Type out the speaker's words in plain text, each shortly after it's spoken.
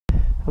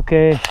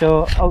Okay,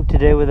 so out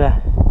today with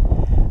a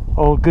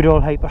good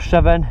old Hyper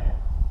 7.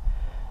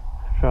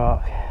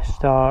 Rock,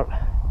 start.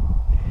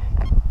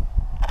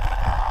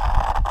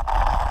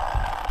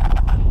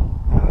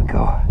 There we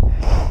go.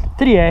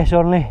 3S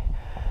only.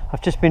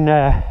 I've just been,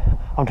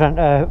 I'm trying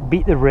to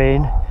beat the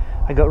rain.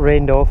 I got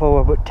rained off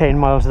over about 10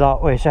 miles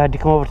that way, so I had to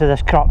come over to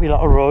this crappy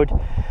little road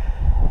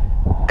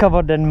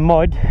covered in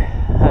mud,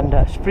 and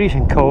it's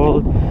freezing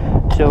cold.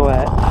 So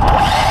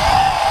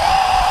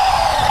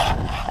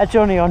it's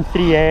only on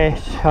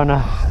 3S on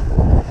a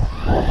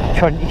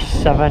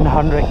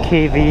 2700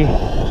 kV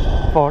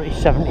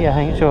 4070 I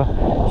think, so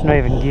it's not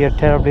even geared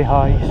terribly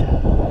high. So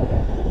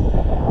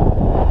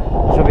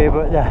this will be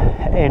about the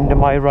end of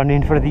my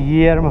running for the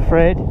year, I'm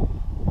afraid.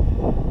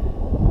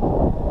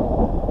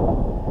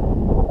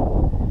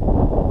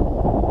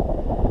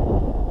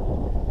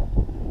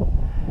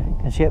 You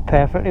can see it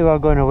perfectly well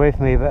going away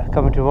from me, but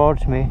coming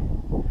towards me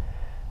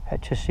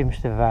it just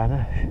seems to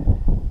vanish.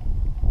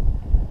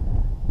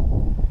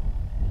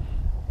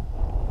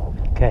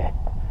 Okay,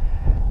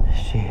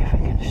 let's see if I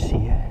can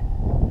see it.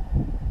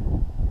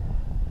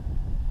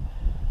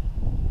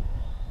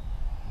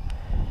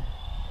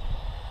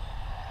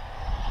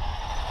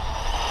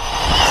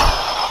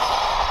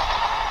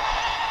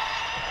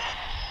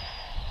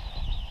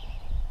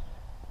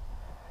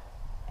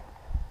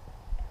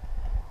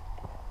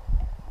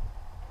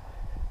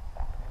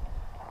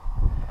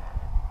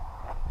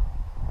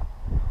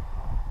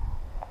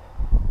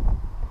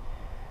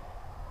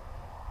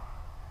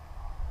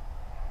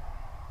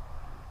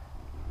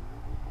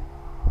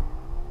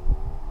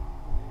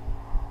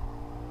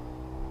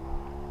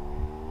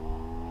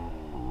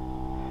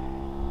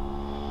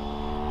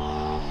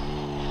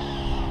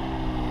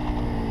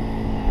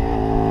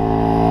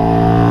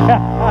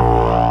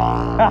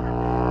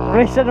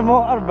 Racing a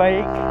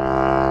motorbike,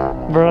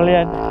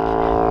 brilliant.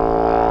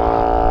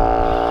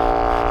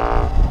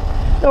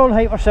 The old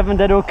Hyper 7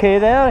 did okay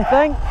there, I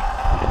think.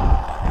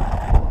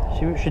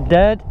 See what she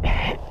did.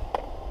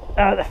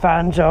 The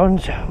fan's on,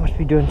 so must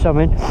be doing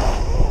something.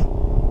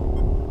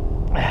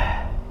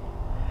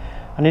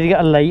 I need to get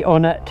a light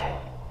on it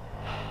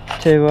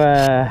to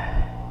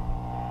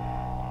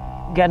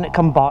getting it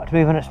come back to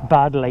me when it's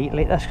bad light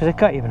like this, because I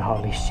can't even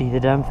hardly see the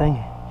damn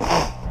thing.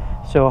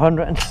 So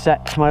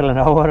 106 mile an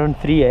hour on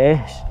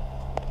 3S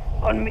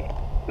on me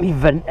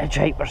vintage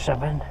Hyper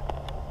 7.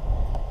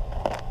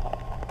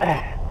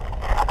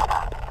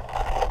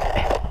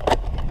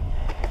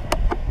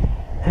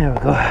 There we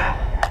go.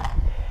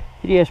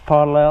 3S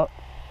parallel.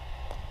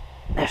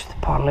 There's the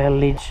parallel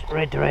leads,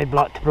 red to red,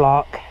 black to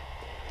black.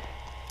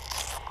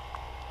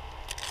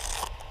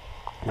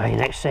 Nothing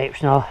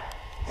exceptional.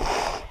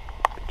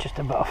 Just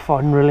a bit of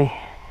fun really.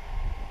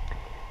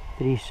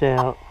 3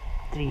 cell,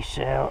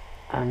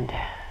 and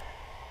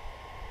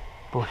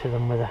both of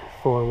them with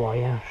 4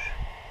 wires,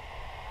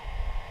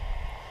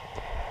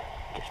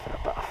 just for a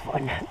bit of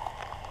fun.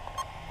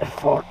 A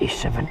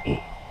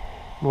 4070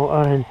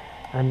 motor,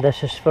 and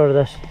this is for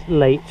this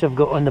lights I've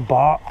got on the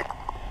back.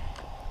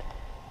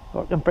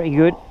 Working pretty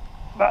good,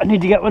 but I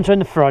need to get ones on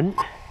the front.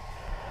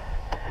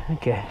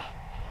 Okay,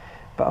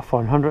 bit of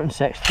fun.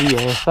 106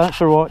 3S. Thanks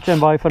for watching,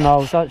 bye for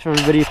now. Thanks for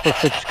everybody for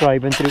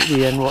subscribing through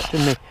the end,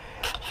 watching me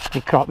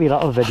crappy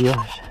little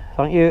videos.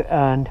 Thank you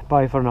and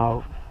bye for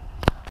now.